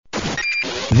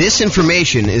This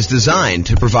information is designed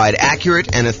to provide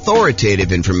accurate and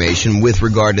authoritative information with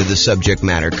regard to the subject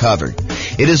matter covered.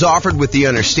 It is offered with the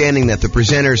understanding that the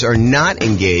presenters are not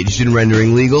engaged in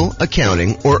rendering legal,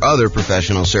 accounting, or other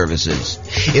professional services.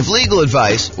 If legal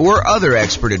advice or other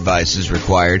expert advice is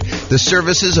required, the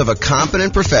services of a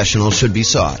competent professional should be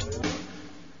sought.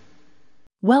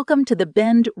 Welcome to the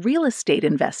Bend Real Estate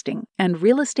Investing and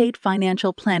Real Estate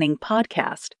Financial Planning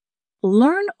podcast.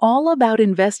 Learn all about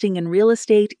investing in real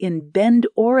estate in Bend,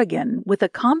 Oregon, with a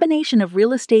combination of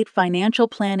real estate financial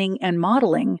planning and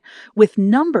modeling with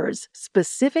numbers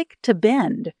specific to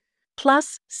Bend,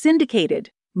 plus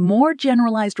syndicated, more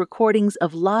generalized recordings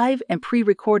of live and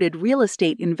pre-recorded real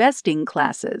estate investing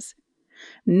classes.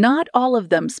 Not all of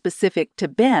them specific to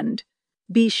Bend.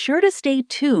 Be sure to stay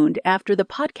tuned after the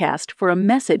podcast for a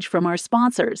message from our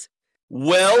sponsors.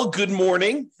 Well, good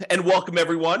morning and welcome,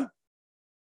 everyone.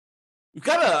 We've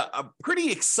got a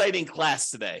pretty exciting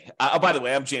class today. By the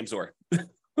way, I'm James Orr.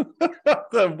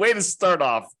 The way to start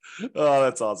off. Oh,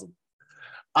 that's awesome.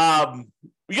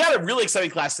 We got a really exciting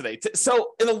class today. So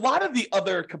in a lot of the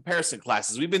other comparison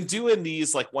classes, we've been doing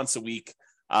these like once a week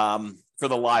for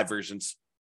the live versions.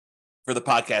 For the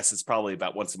podcast, it's probably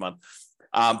about once a month.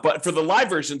 But for the live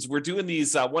versions, we're doing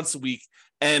these once a week.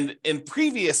 And in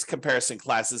previous comparison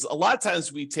classes, a lot of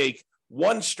times we take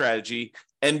one strategy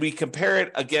and we compare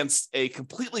it against a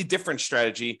completely different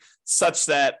strategy such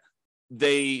that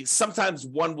sometimes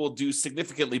one will do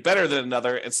significantly better than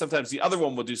another, and sometimes the other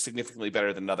one will do significantly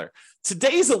better than another.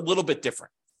 Today is a little bit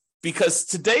different because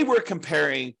today we're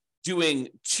comparing doing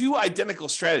two identical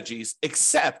strategies,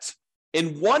 except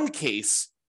in one case,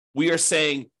 we are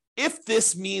saying, if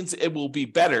this means it will be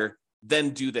better, then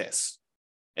do this.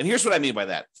 And here's what I mean by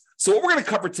that. So what we're going to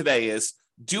cover today is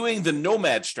doing the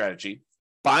nomad strategy,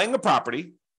 buying a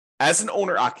property as an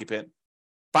owner-occupant,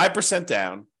 5%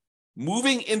 down,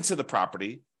 moving into the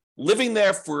property, living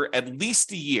there for at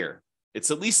least a year. It's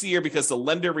at least a year because the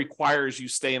lender requires you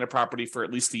stay in a property for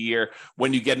at least a year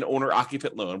when you get an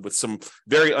owner-occupant loan, with some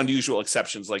very unusual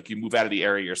exceptions, like you move out of the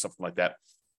area or something like that.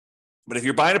 But if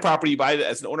you're buying a property, you buy it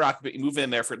as an owner-occupant, you move in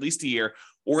there for at least a year,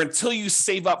 or until you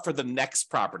save up for the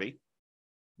next property.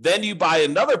 Then you buy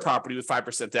another property with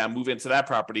 5% down, move into that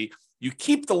property. You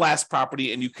keep the last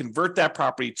property and you convert that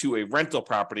property to a rental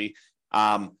property.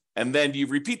 And then you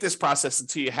repeat this process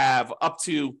until you have up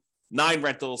to 9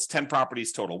 rentals, 10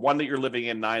 properties total, one that you're living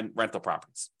in, 9 rental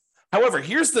properties. However,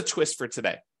 here's the twist for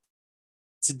today.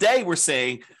 Today, we're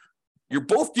saying you're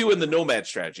both doing the nomad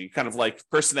strategy, kind of like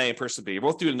person A and person B. You're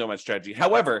both doing the nomad strategy.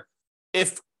 However,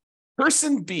 if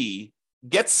person B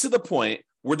gets to the point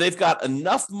where they've got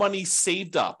enough money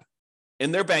saved up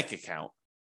in their bank account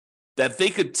that they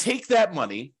could take that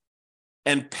money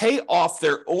and pay off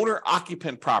their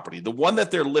owner-occupant property, the one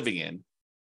that they're living in,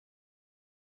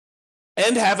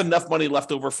 and have enough money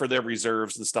left over for their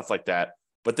reserves and stuff like that,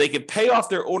 but they can pay off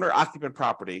their owner-occupant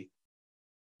property.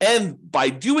 And by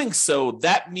doing so,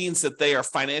 that means that they are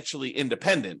financially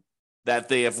independent, that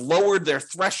they have lowered their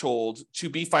threshold to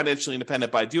be financially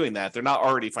independent by doing that. They're not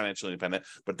already financially independent,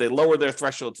 but they lower their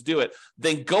threshold to do it.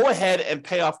 Then go ahead and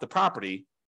pay off the property,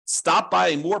 stop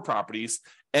buying more properties,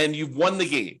 and you've won the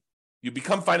game. You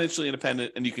become financially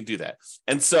independent and you can do that.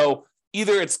 And so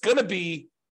either it's going to be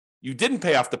you didn't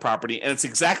pay off the property and it's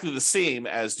exactly the same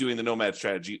as doing the nomad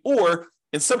strategy, or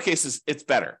in some cases, it's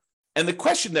better. And the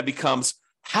question that becomes,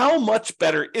 how much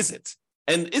better is it?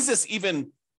 And is this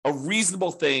even a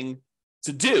reasonable thing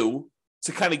to do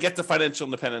to kind of get to financial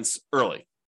independence early?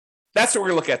 That's what we're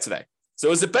going to look at today.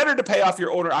 So is it better to pay off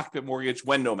your owner-occupant mortgage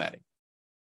when nomading?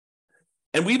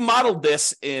 And we modeled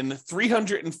this in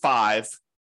 305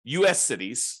 U.S.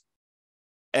 cities,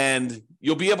 and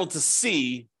you'll be able to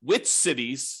see which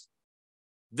cities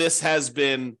this has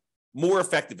been more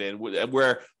effective in,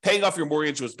 where paying off your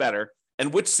mortgage was better,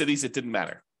 and which cities it didn't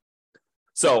matter.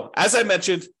 So, as I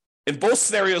mentioned, in both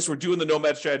scenarios, we're doing the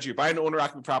nomad strategy. You're buying an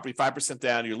owner-occupant property, 5%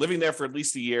 down. You're living there for at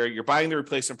least a year. You're buying the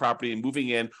replacement property and moving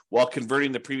in while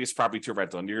converting the previous property to a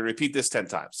rental. And you're going to repeat this 10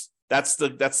 times. That's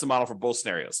the model for both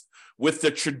scenarios. With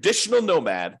the traditional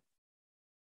nomad,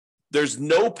 there's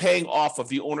no paying off of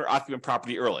the owner-occupant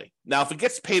property early. Now, if it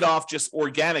gets paid off just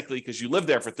organically because you lived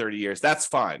there for 30 years, that's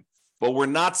fine. But we're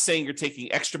not saying you're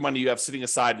taking extra money you have sitting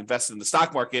aside, invested in the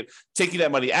stock market, taking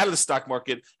that money out of the stock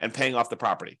market and paying off the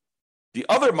property. The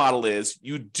other model is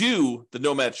you do the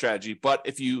nomad strategy, but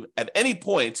if you, at any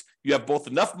point, you have both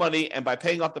enough money and by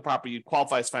paying off the property, you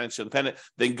qualify as financially independent,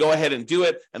 then go ahead and do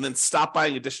it and then stop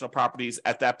buying additional properties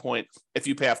at that point if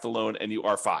you pay off the loan and you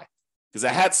are fine. Because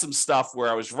I had some stuff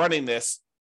where I was running this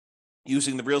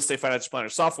using the real estate financial planner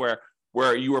software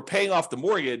where you were paying off the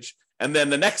mortgage And then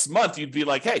the next month you'd be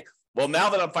like, hey, well, now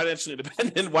that I'm financially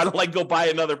independent, why don't I go buy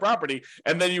another property?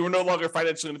 And then you were no longer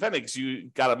financially independent because you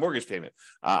got a mortgage payment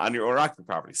on your owner-occupant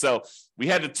property. So we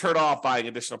had to turn off buying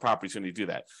additional properties when you do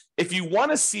that. If you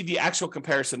want to see the actual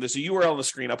comparison, there's a URL on the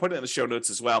screen. I'll put it in the show notes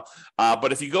as well.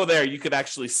 But if you go there, you could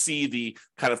actually see the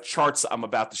kind of charts I'm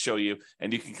about to show you,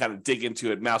 and you can kind of dig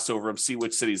into it, mouse over them, see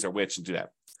which cities are which, and do that.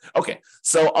 Okay,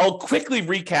 so I'll quickly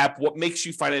recap what makes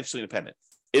you financially independent.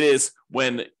 It is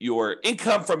when your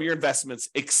income from your investments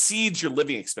exceeds your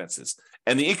living expenses.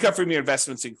 And the income from your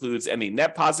investments includes any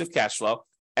net positive cash flow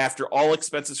after all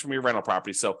expenses from your rental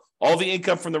property. So all the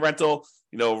income from the rental,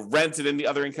 rent and any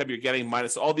other income you're getting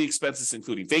minus all the expenses,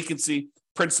 including vacancy,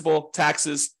 principal,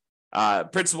 taxes,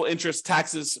 principal, interest,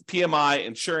 taxes, PMI,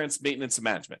 insurance, maintenance, and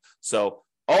management. So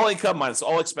all income minus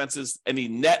all expenses, any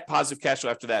net positive cash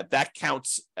flow after that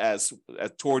counts as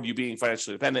toward you being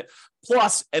financially independent,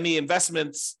 plus any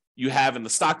investments you have in the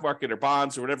stock market or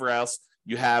bonds or whatever else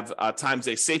you have times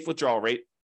a safe withdrawal rate.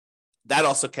 That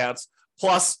also counts.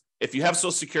 Plus, if you have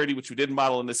Social Security, which we didn't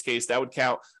model in this case, that would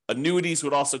count. Annuities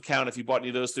would also count if you bought any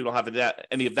of those. So you don't have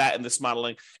any of that in this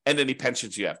modeling, and any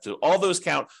pensions you have. So all those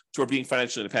count toward being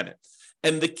financially independent.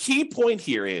 And the key point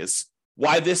here is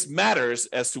why this matters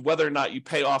as to whether or not you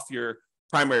pay off your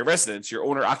primary residence, your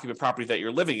owner-occupant property that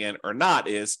you're living in or not,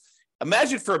 is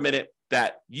imagine for a minute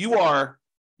that you are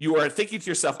thinking to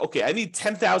yourself, okay, I need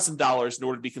 $10,000 in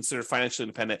order to be considered financially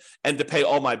independent and to pay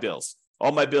all my bills.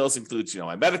 All my bills includes,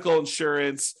 my medical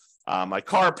insurance, my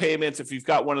car payments, if you've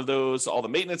got one of those, all the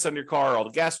maintenance on your car, all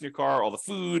the gas in your car, all the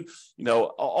food,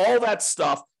 all that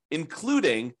stuff,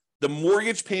 including the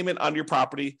mortgage payment on your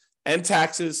property and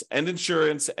taxes and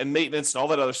insurance and maintenance and all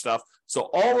that other stuff.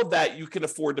 So all of that you can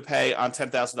afford to pay on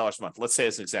 $10,000 a month, let's say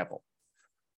as an example.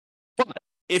 But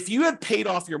if you had paid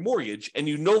off your mortgage and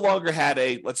you no longer had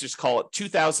let's just call it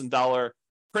 $2,000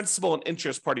 principal and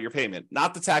interest part of your payment,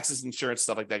 not the taxes, insurance,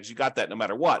 stuff like that, because you got that no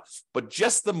matter what, but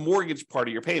just the mortgage part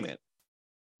of your payment,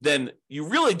 then you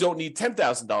really don't need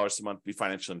 $10,000 a month to be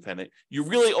financially independent. You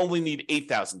really only need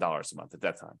 $8,000 a month at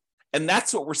that time. And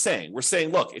that's what we're saying. We're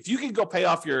saying, look, if you can go pay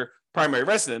off your primary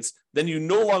residence, then you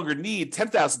no longer need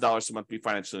 $10,000 a month to be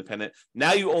financially independent.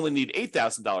 Now you only need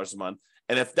 $8,000 a month.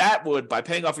 And if that would, by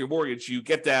paying off your mortgage, you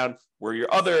get down where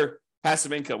your other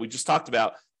passive income we just talked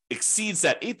about exceeds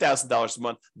that $8,000 a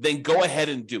month, then go ahead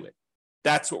and do it.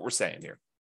 That's what we're saying here.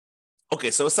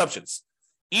 Okay, so assumptions.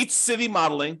 Each city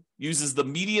modeling uses the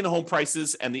median home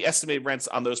prices and the estimated rents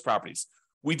on those properties.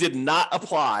 We did not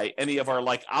apply any of our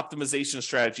optimization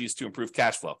strategies to improve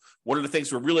cash flow. One of the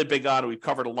things we're really big on, and we've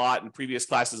covered a lot in previous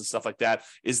classes and stuff like that,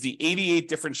 is the 88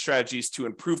 different strategies to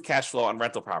improve cash flow on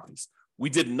rental properties.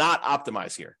 We did not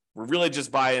optimize here. We're really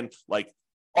just buying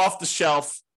off the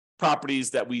shelf properties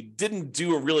that we didn't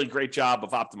do a really great job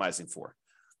of optimizing for.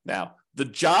 Now, the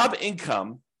job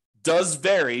income does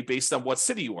vary based on what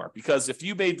city you are, because if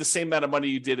you made the same amount of money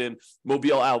you did in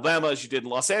Mobile, Alabama as you did in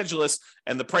Los Angeles,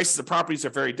 and the prices of properties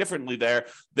are very differently there,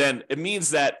 then it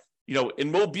means that,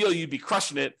 in Mobile, you'd be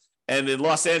crushing it, and in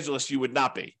Los Angeles, you would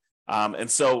not be. And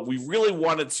so we really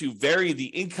wanted to vary the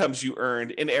incomes you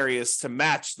earned in areas to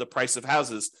match the price of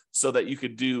houses so that you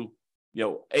could do,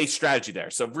 a strategy there.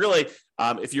 So really,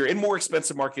 if you're in more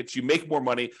expensive markets, you make more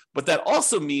money, but that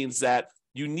also means that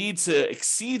you need to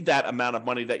exceed that amount of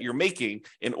money that you're making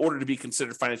in order to be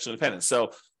considered financially independent.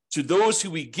 So to those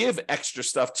who we give extra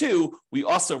stuff to, we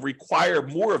also require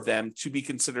more of them to be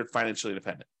considered financially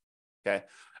independent. Okay.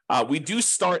 We do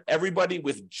start everybody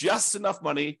with just enough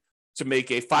money to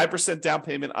make a 5% down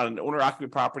payment on an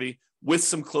owner-occupant property with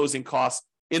some closing costs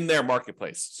in their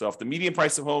marketplace. So if the median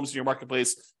price of homes in your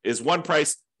marketplace is one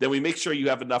price, then we make sure you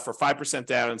have enough for 5%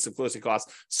 down and some closing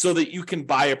costs so that you can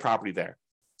buy a property there.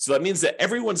 So that means that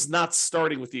everyone's not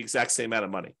starting with the exact same amount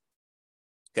of money.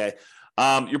 Okay.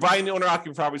 You're buying the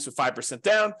owner-occupant properties with 5%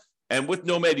 down, and with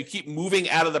Nomad, you keep moving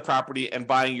out of the property and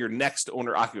buying your next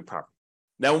owner-occupant property.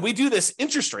 Now, when we do this, the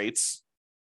interest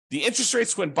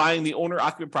rates when buying the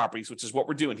owner-occupant properties, which is what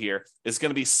we're doing here, is going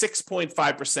to be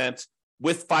 6.5%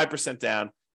 with 5%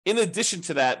 down. In addition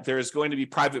to that, there is going to be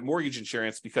private mortgage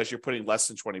insurance because you're putting less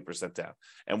than 20% down.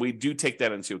 And we do take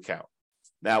that into account.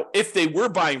 Now, if they were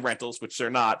buying rentals, which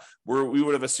they're not, we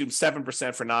would have assumed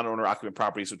 7% for non-owner occupant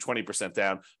properties with 20%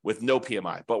 down with no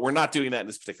PMI. But we're not doing that in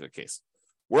this particular case.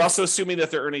 We're also assuming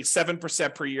that they're earning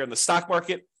 7% per year in the stock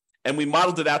market. And we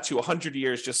modeled it out to 100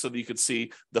 years just so that you could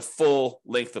see the full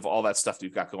length of all that stuff that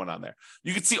you've got going on there.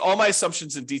 You can see all my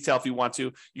assumptions in detail if you want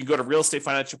to. You can go to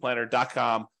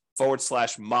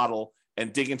realestatefinancialplanner.com/model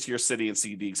and dig into your city and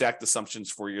see the exact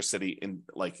assumptions for your city in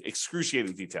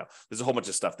excruciating detail. There's a whole bunch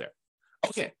of stuff there.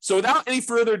 Okay, so without any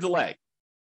further delay,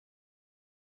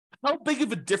 how big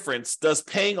of a difference does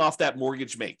paying off that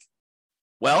mortgage make?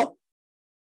 Well,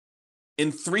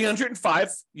 in 305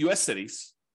 US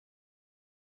cities,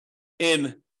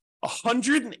 in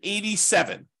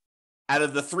 187 out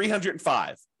of the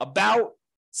 305, about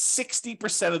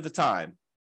 60% of the time,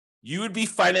 you would be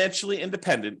financially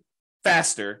independent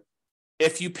faster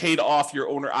if you paid off your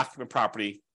owner-occupant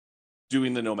property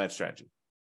doing the nomad strategy.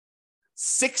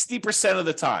 60% of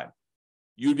the time,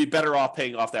 you would be better off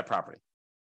paying off that property.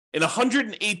 In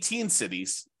 118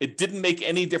 cities, it didn't make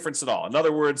any difference at all. In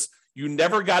other words, you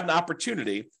never got an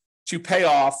opportunity to pay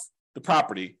off the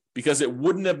property because it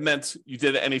wouldn't have meant you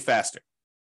did it any faster.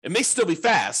 It may still be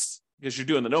fast because you're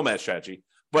doing the nomad strategy,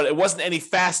 but it wasn't any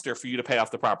faster for you to pay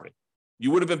off the property.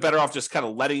 You would have been better off just kind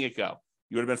of letting it go.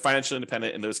 You would have been financially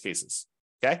independent in those cases,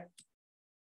 okay?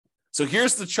 So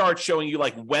here's the chart showing you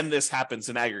like when this happens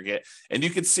in aggregate. And you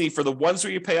can see for the ones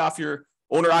where you pay off your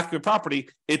owner-occupant property,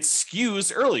 it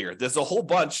skews earlier. There's a whole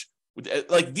bunch.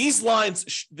 Like these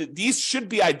lines, these should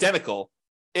be identical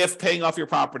if paying off your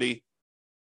property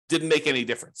didn't make any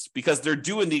difference because they're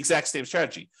doing the exact same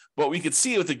strategy. But we could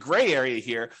see with the gray area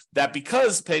here that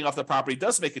because paying off the property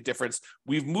does make a difference,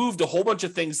 we've moved a whole bunch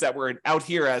of things that were out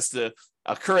here as to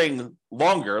occurring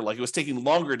longer, like it was taking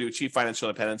longer to achieve financial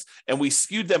independence, and we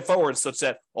skewed them forward such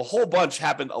that a whole bunch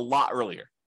happened a lot earlier,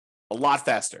 a lot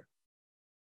faster.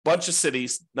 Bunch of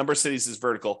cities, number of cities is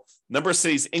vertical, number of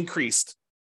cities increased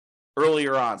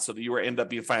earlier on so that you end up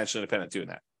being financially independent doing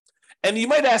that. And you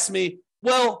might ask me,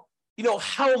 well, you know,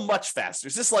 how much faster?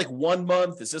 Is this like 1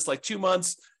 month? Is this like 2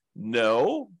 months?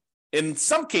 No. In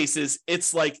some cases,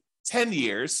 it's like 10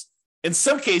 years. In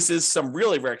some cases, some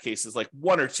really rare cases, like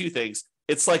one or two things,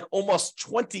 it's like almost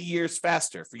 20 years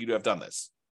faster for you to have done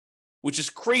this, which is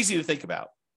crazy to think about.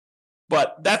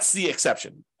 But that's the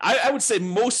exception. I would say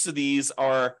most of these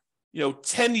are,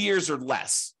 10 years or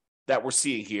less that we're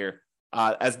seeing here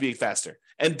as being faster.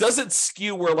 And does it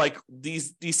skew where like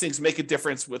these things make a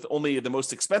difference with only the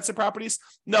most expensive properties?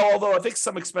 No, although I think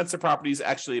some expensive properties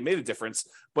actually made a difference.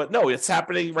 But no, it's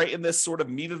happening right in this sort of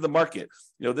meat of the market.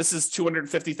 This is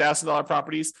 $250,000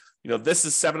 properties. This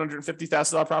is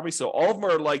 $750,000 properties. So all of them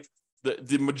are like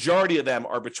the majority of them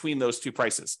are between those two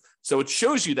prices. So it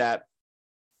shows you that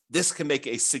this can make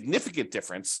a significant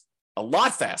difference a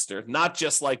lot faster, not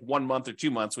just like 1 month or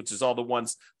 2 months, which is all the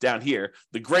ones down here.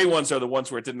 The gray ones are the ones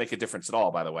where it didn't make a difference at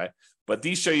all, by the way. But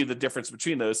these show you the difference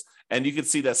between those. And you can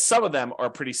see that some of them are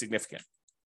pretty significant.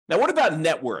 Now, what about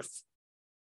net worth?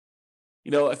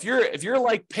 If you're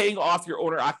like paying off your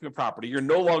owner-occupant property, you're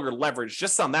no longer leveraged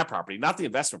just on that property, not the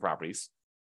investment properties,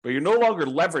 but you're no longer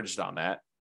leveraged on that.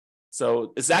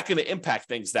 So is that going to impact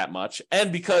things that much?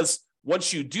 And because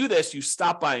once you do this, you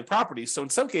stop buying properties. So in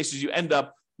some cases, you end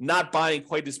up not buying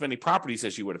quite as many properties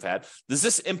as you would have had. Does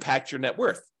this impact your net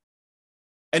worth?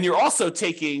 And you're also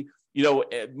taking,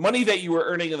 money that you were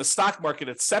earning in the stock market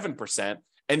at 7%,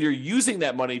 and you're using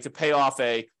that money to pay off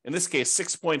in this case,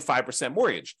 6.5%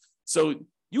 mortgage. So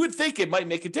you would think it might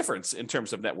make a difference in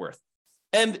terms of net worth.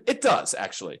 And it does,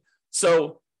 actually.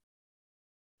 So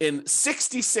in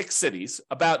 66 cities,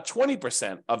 about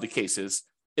 20% of the cases,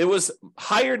 it was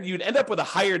higher. You'd end up with a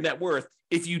higher net worth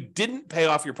if you didn't pay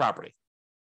off your property.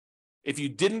 If you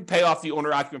didn't pay off the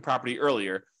owner-occupant property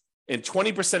earlier, in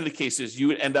 20% of the cases, you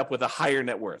would end up with a higher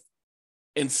net worth.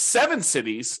 In 7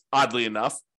 cities, oddly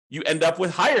enough, you end up with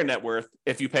higher net worth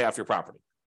if you pay off your property,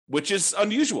 which is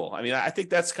unusual. I mean, I think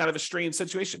that's kind of a strange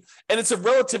situation. And it's a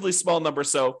relatively small number,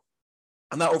 so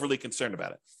I'm not overly concerned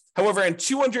about it. However, in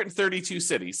 232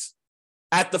 cities,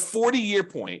 at the 40-year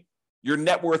point, your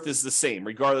net worth is the same,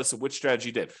 regardless of which strategy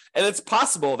you did. And it's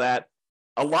possible that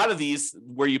a lot of these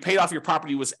where you paid off your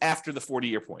property was after the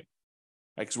 40-year point,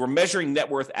 right? Because we're measuring net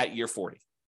worth at year 40.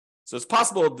 So it's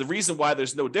possible the reason why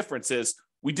there's no difference is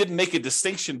we didn't make a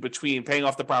distinction between paying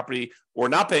off the property or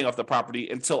not paying off the property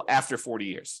until after 40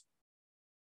 years.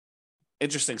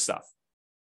 Interesting stuff.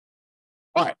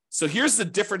 All right, so here's the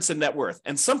difference in net worth.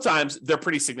 And sometimes they're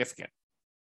pretty significant.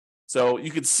 So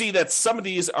you can see that some of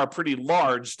these are pretty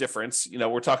large difference.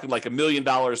 We're talking like $1 million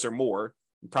or more.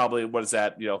 Probably, what is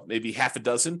that? Maybe half a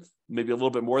dozen, maybe a little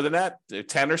bit more than that,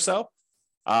 10 or so.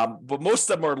 But most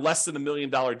of them are less than $1 million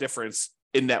difference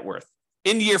in net worth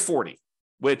in year 40,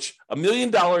 which $1 million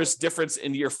difference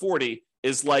in year 40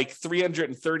 is like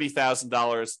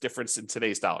 $330,000 difference in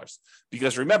today's dollars.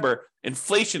 Because remember,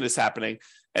 inflation is happening,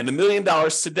 and $1 million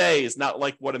today is not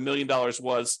like what $1 million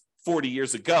was 40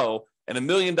 years ago, and $1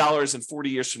 million in 40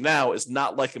 years from now is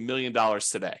not like $1 million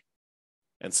today.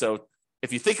 And so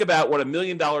if you think about what $1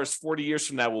 million 40 years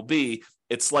from now will be,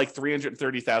 it's like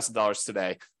 $330,000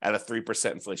 today at a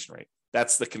 3% inflation rate.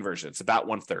 That's the conversion. It's about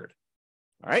 1/3.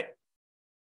 All right.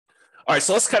 All right,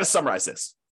 so let's kind of summarize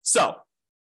this. So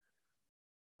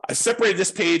I separated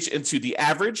this page into the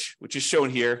average, which is shown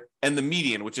here, and the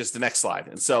median, which is the next slide.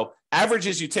 And so average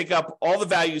is you take up all the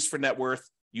values for net worth,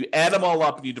 you add them all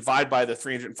up, and you divide by the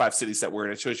 305 cities that we're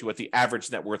in. It shows you what the average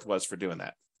net worth was for doing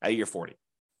that at year 40.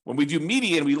 When we do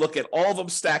median, we look at all of them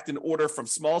stacked in order from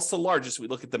smallest to largest. We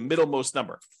look at the middlemost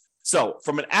number. So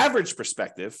from an average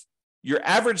perspective, your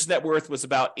average net worth was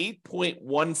about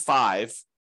 $8.15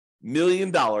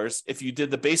 million if you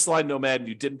did the baseline nomad and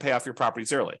you didn't pay off your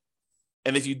properties early.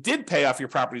 And if you did pay off your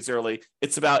properties early,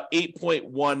 it's about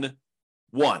 8.11.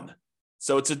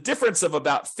 So it's a difference of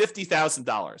about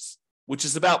 $50,000, which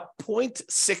is about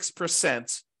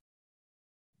 0.6%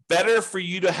 better for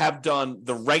you to have done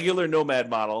the regular nomad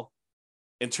model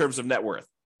in terms of net worth.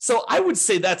 So I would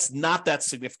say that's not that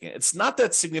significant. It's not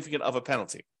that significant of a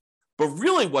penalty. But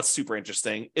really what's super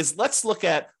interesting is let's look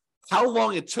at how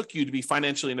long it took you to be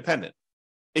financially independent.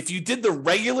 If you did the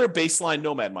regular baseline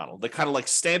nomad model, the kind of like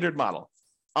standard model,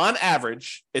 on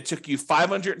average, it took you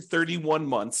 531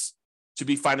 months to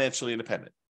be financially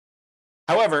independent.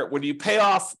 However, when you pay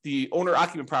off the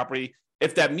owner-occupant property,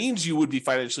 if that means you would be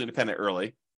financially independent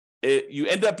early, you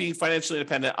end up being financially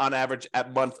independent on average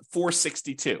at month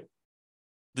 462.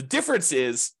 The difference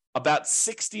is about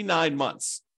 69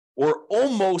 months or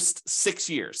almost 6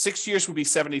 years. 6 years would be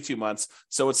 72 months.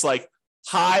 So it's like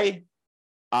high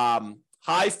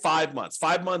 5 months,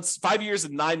 5 years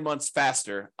and 9 months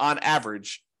faster on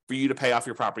average for you to pay off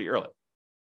your property early.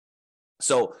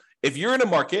 So if you're in a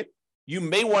market, you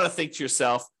may want to think to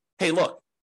yourself, hey, look,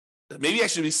 maybe I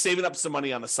should be saving up some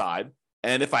money on the side.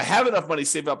 And if I have enough money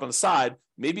saved up on the side,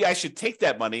 maybe I should take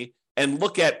that money and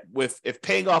look at if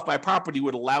paying off my property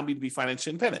would allow me to be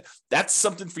financially independent. That's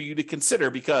something for you to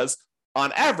consider because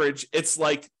on average, it's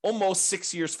like almost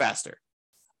 6 years faster.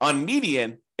 On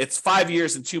median, it's 5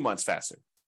 years and 2 months faster.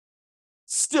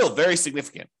 Still very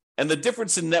significant. And the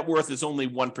difference in net worth is only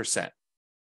 1%.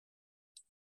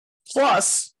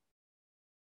 Plus,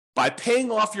 by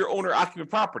paying off your owner-occupant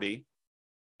property,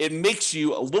 it makes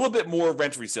you a little bit more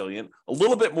rent resilient, a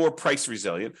little bit more price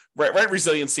resilient. Rent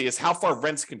resiliency is how far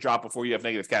rents can drop before you have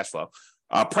negative cash flow.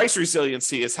 Price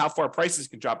resiliency is how far prices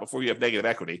can drop before you have negative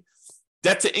equity.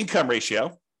 Debt to income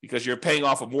ratio, because you're paying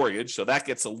off a mortgage, so that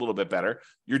gets a little bit better.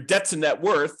 Your debt to net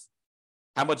worth,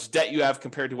 how much debt you have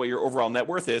compared to what your overall net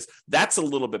worth is, that's a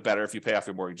little bit better if you pay off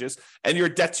your mortgages. And your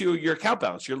debt to your account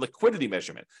balance, your liquidity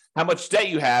measurement, how much debt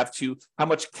you have to how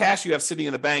much cash you have sitting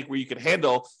in the bank where you can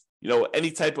handle any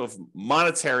type of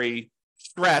monetary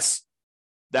stress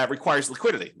that requires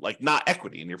liquidity, like not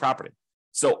equity in your property.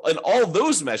 So in all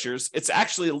those measures, it's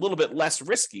actually a little bit less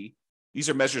risky. These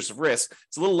are measures of risk.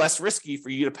 It's a little less risky for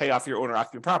you to pay off your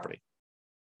owner-occupant property.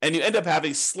 And you end up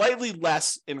having slightly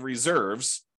less in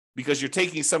reserves because you're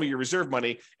taking some of your reserve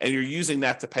money and you're using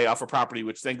that to pay off a property,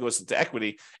 which then goes into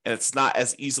equity, and it's not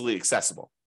as easily accessible.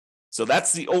 So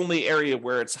that's the only area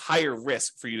where it's higher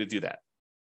risk for you to do that.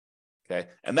 Okay,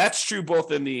 and that's true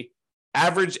both in the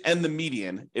average and the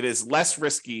median. It is less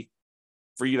risky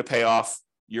for you to pay off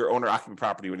your owner-occupant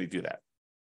property when you do that.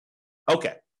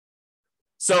 Okay,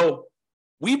 so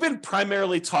we've been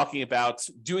primarily talking about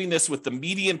doing this with the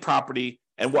median property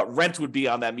and what rent would be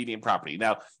on that median property.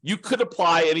 Now, you could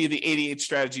apply any of the 88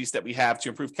 strategies that we have to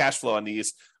improve cash flow on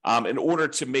these in order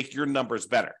to make your numbers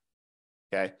better.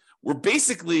 Okay, we're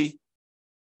basically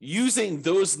using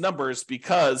those numbers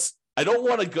because I don't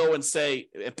want to go and say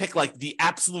and pick like the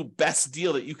absolute best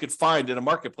deal that you could find in a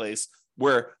marketplace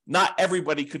where not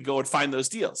everybody could go and find those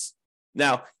deals.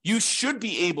 Now, you should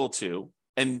be able to,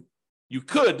 and you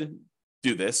could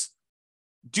do this,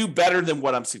 do better than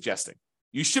what I'm suggesting.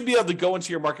 You should be able to go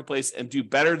into your marketplace and do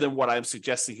better than what I'm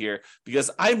suggesting here because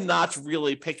I'm not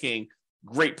really picking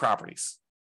great properties.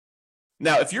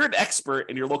 Now, if you're an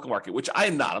expert in your local market, which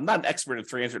I'm not an expert in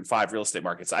 305 real estate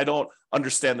markets. I don't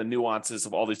understand the nuances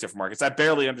of all these different markets. I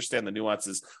barely understand the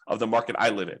nuances of the market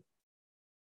I live in.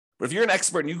 But if you're an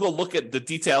expert and you go look at the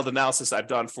detailed analysis I've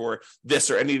done for this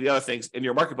or any of the other things in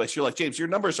your marketplace, you're like, James, your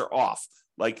numbers are off.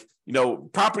 Like,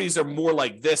 properties are more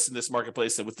like this in this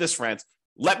marketplace than with this rent.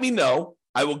 Let me know.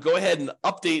 I will go ahead and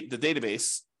update the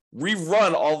database,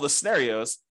 rerun all the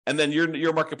scenarios, and then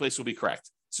your marketplace will be correct.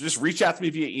 So just reach out to me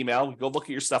via email. Go look at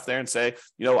your stuff there and say,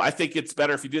 I think it's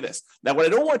better if you do this. Now, what I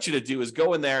don't want you to do is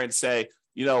go in there and say,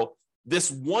 this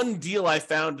one deal I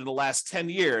found in the last 10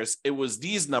 years, it was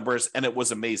these numbers and it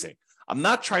was amazing. I'm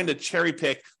not trying to cherry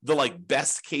pick the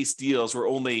best case deals where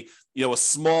only, a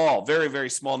small, very, very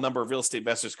small number of real estate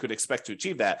investors could expect to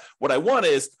achieve that. What I want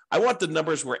the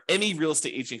numbers where any real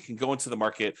estate agent can go into the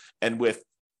market and with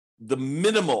the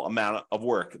minimal amount of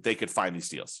work they could find these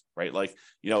deals, right? Like,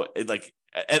 like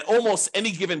at almost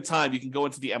any given time, you can go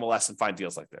into the MLS and find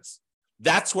deals like this.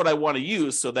 That's what I want to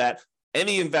use so that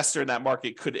any investor in that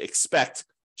market could expect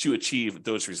to achieve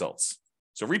those results.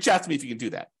 So reach out to me if you can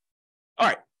do that. All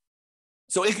right.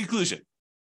 So in conclusion,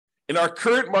 in our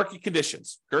current market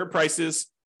conditions, current prices,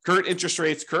 current interest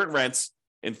rates, current rents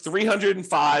in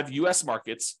 305 US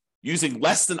markets, using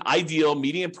less than ideal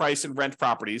median price and rent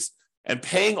properties and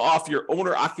paying off your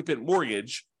owner-occupant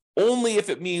mortgage only if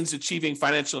it means achieving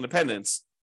financial independence,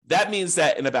 that means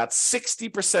that in about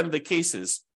 60% of the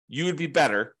cases, you would be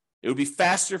better. It would be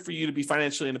faster for you to be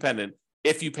financially independent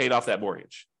if you paid off that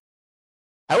mortgage.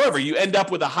 However, you end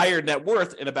up with a higher net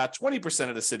worth in about 20%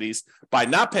 of the cities by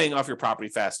not paying off your property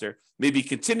faster, maybe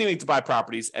continuing to buy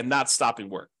properties and not stopping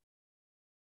work.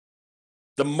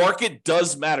 The market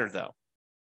does matter, though.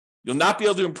 You'll not be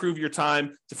able to improve your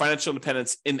time to financial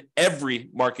independence in every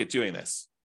market doing this.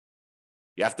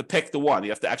 You have to pick the one. You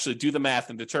have to actually do the math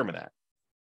and determine that.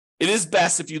 It is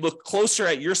best if you look closer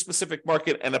at your specific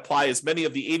market and apply as many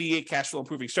of the 88 cash flow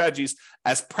improving strategies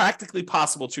as practically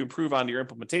possible to improve on your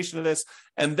implementation of this,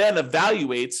 and then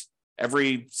evaluate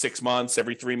every 6 months,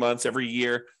 every 3 months, every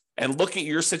year, and look at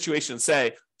your situation and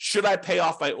say, should I pay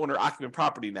off my owner-occupant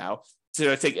property now? Should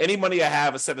I take any money I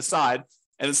have and set aside?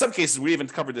 And in some cases, we even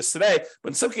covered this today, but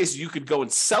in some cases, you could go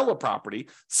and sell a property,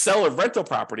 sell a rental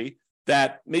property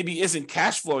that maybe isn't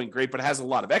cash flowing great, but has a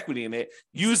lot of equity in it.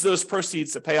 Use those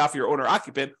proceeds to pay off your owner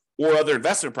occupant or other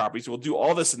investment properties. We'll do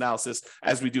all this analysis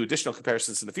as we do additional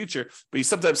comparisons in the future. But you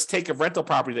sometimes take a rental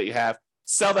property that you have,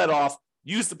 sell that off,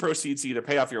 use the proceeds to either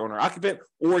pay off your owner occupant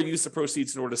or use the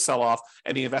proceeds in order to sell off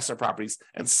any investment properties.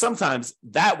 And sometimes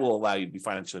that will allow you to be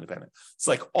financially independent. It's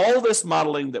like all this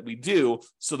modeling that we do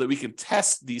so that we can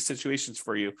test these situations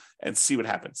for you and see what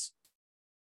happens.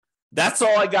 That's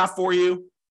all I got for you.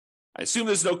 I assume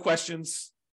there's no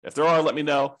questions. If there are, let me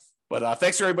know. But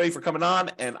thanks everybody for coming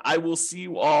on, and I will see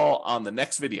you all on the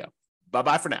next video.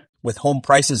 Bye-bye for now. With home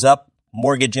prices up,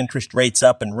 mortgage interest rates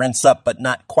up, and rents up, but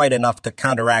not quite enough to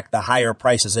counteract the higher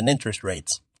prices and interest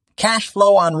rates, cash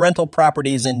flow on rental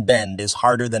properties in Bend is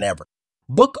harder than ever.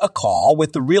 Book a call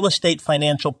with the Real Estate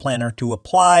Financial Planner to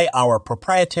apply our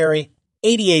proprietary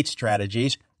 88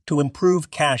 strategies to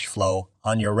improve cash flow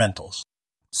on your rentals.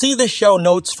 See the show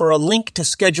notes for a link to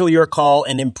schedule your call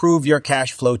and improve your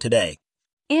cash flow today.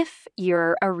 If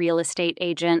you're a real estate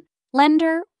agent,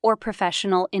 lender, or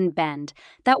professional in Bend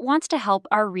that wants to help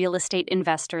our real estate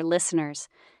investor listeners,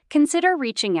 consider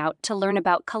reaching out to learn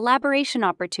about collaboration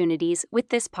opportunities with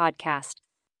this podcast.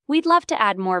 We'd love to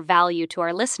add more value to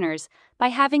our listeners by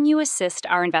having you assist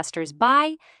our investors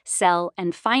buy, sell,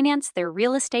 and finance their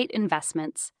real estate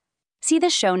investments. See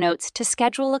the show notes to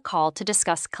schedule a call to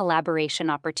discuss collaboration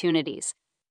opportunities.